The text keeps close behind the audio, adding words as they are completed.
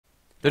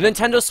The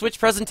Nintendo Switch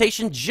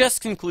presentation just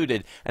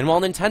concluded, and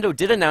while Nintendo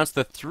did announce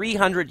the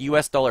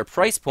 $300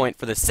 price point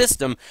for the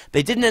system,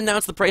 they didn't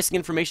announce the pricing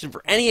information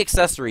for any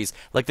accessories,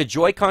 like the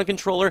Joy-Con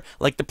controller,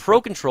 like the Pro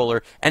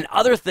Controller, and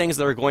other things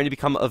that are going to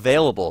become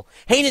available.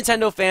 Hey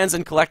Nintendo fans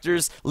and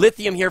collectors,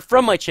 Lithium here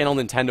from my channel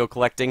Nintendo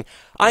Collecting.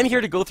 I'm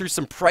here to go through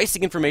some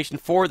pricing information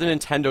for the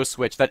Nintendo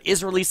Switch that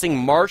is releasing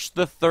March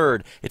the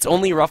 3rd. It's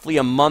only roughly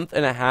a month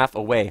and a half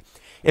away.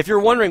 If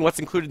you're wondering what's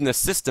included in this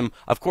system,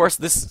 of course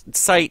this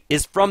site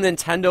is from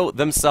Nintendo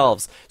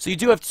themselves. So you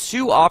do have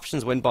two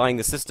options when buying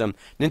the system.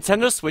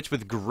 Nintendo Switch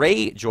with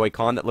gray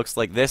Joy-Con that looks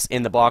like this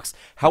in the box.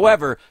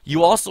 However,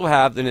 you also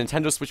have the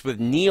Nintendo Switch with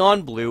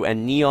neon blue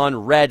and neon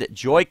red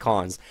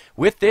Joy-Cons.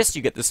 With this,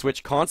 you get the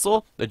Switch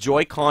console, the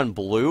Joy-Con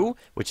blue,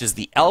 which is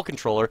the L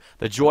controller,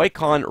 the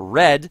Joy-Con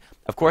red.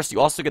 Of course,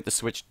 you also get the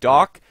Switch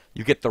dock.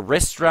 You get the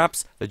wrist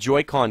straps, the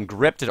Joy-Con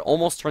grip to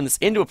almost turn this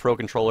into a Pro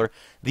Controller,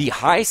 the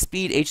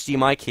high-speed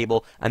HDMI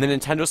cable, and the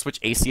Nintendo Switch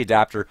AC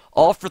adapter,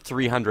 all for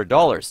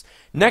 $300.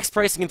 Next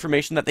pricing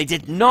information that they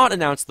did not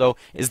announce, though,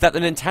 is that the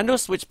Nintendo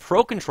Switch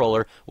Pro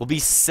Controller will be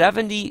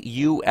 $70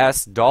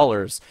 US.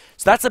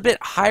 So that's a bit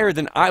higher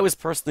than I was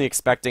personally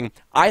expecting.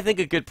 I think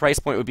a good price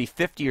point would be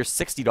 $50 or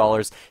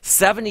 $60.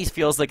 70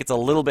 feels like it's a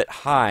little bit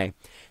high.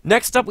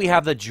 Next up, we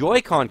have the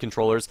Joy-Con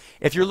controllers.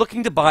 If you're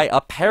looking to buy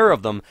a pair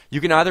of them,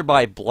 you can either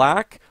buy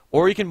black,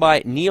 or you can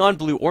buy neon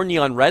blue or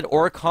neon red,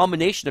 or a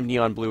combination of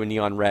neon blue and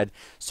neon red.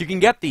 So you can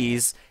get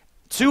these,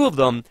 two of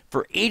them,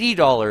 for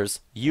 $80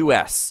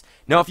 US.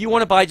 Now, if you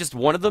want to buy just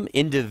one of them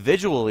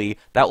individually,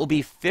 that will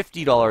be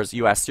 $50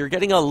 US. So you're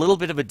getting a little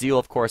bit of a deal,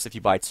 of course, if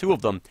you buy two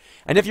of them.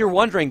 And if you're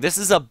wondering, this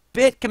is a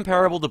bit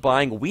comparable to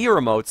buying Wii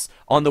remotes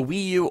on the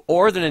Wii U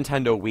or the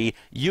Nintendo Wii.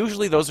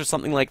 Usually those are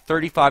something like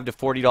 $35 to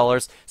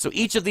 $40. So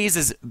each of these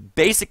is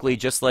basically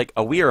just like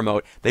a Wii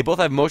remote. They both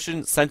have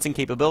motion sensing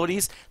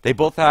capabilities. They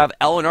both have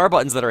L and R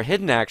buttons that are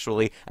hidden,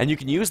 actually, and you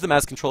can use them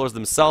as controllers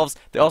themselves.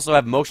 They also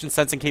have motion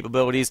sensing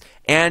capabilities,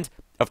 and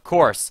of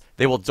course,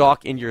 they will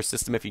dock into your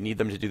system if you need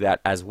them to do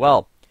that as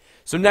well.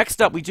 So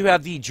next up, we do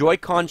have the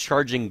Joy-Con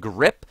charging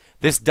grip.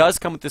 This does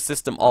come with the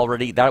system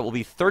already. That will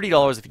be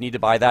 $30 if you need to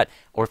buy that,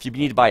 or if you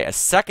need to buy a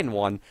second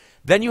one.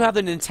 Then you have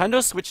the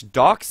Nintendo Switch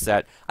dock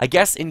set. I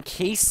guess in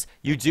case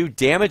you do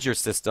damage your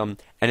system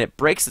and it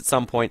breaks at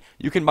some point,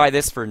 you can buy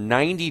this for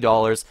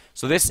 $90.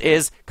 So this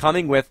is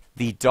coming with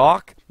the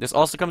dock. This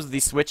also comes with the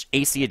Switch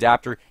AC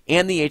adapter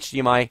and the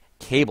HDMI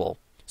cable.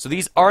 So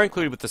these are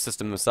included with the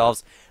system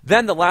themselves.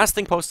 Then the last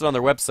thing posted on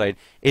their website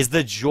is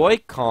the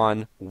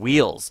Joy-Con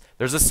wheels.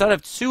 There's a set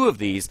of two of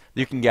these that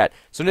you can get.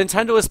 So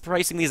Nintendo is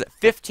pricing these at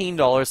 $15,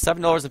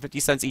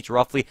 $7.50 each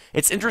roughly.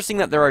 It's interesting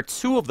that there are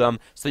two of them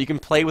so you can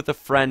play with a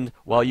friend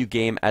while you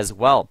game as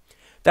well.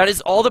 That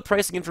is all the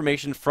pricing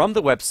information from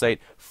the website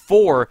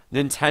for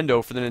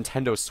Nintendo for the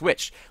Nintendo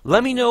Switch.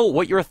 Let me know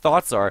what your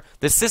thoughts are.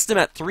 The system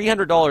at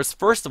 $300,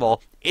 first of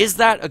all, is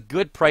that a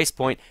good price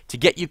point to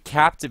get you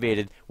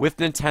captivated with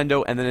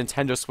Nintendo and the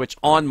Nintendo Switch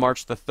on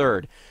March the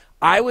 3rd?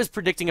 I was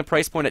predicting a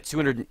price point at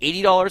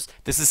 $280.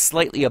 This is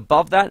slightly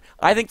above that.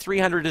 I think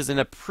 $300 is in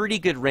a pretty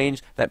good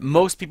range that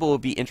most people will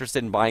be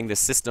interested in buying this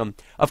system.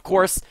 Of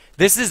course,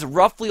 this is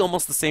roughly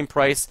almost the same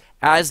price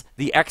as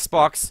the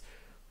Xbox.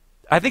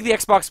 I think the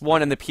Xbox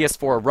One and the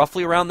PS4 are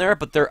roughly around there,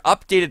 but their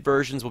updated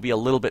versions will be a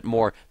little bit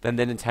more than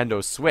the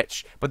Nintendo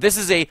Switch. But this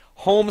is a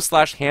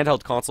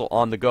home/handheld console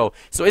on the go.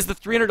 So is the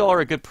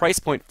 $300 a good price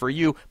point for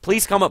you?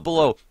 Please comment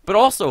below. But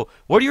also,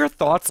 what are your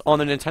thoughts on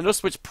the Nintendo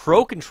Switch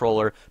Pro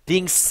Controller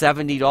being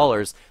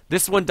 $70?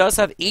 This one does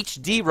have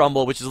HD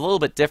rumble, which is a little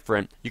bit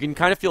different. You can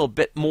kind of feel a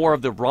bit more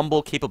of the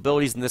rumble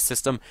capabilities in this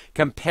system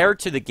compared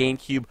to the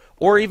GameCube,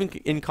 or even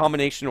in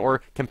combination,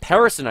 or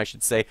comparison, I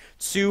should say,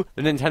 to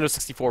the Nintendo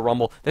 64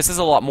 rumble. This is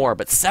a lot more,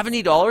 but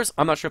 $70?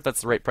 I'm not sure if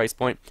that's the right price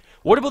point.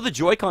 What about the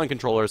Joy-Con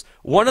controllers?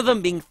 One of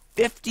them being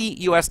 $50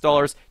 US,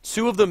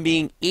 two of them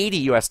being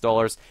 $80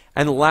 US.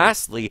 And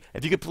lastly,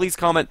 if you could please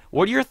comment,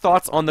 what are your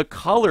thoughts on the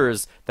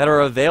colors that are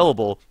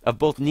available of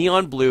both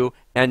neon blue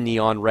and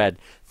neon red?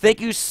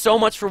 Thank you so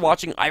much for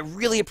watching. I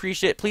really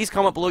appreciate it. Please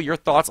comment below your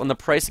thoughts on the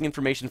pricing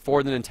information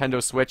for the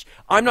Nintendo Switch.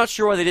 I'm not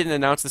sure why they didn't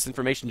announce this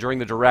information during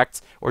the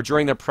Direct or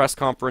during their press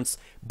conference,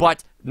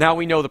 but now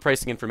we know the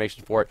pricing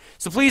information for it.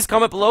 So please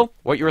comment below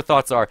what your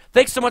thoughts are.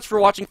 Thanks so much for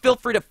watching. Feel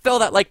free to fill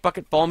that like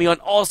bucket. Follow me on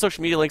all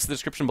social media links in the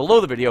description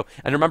below the video.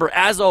 And remember,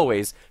 as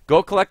always,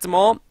 go collect them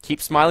all,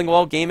 keep smiling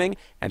while gaming,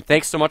 and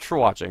thanks so much for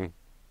watching.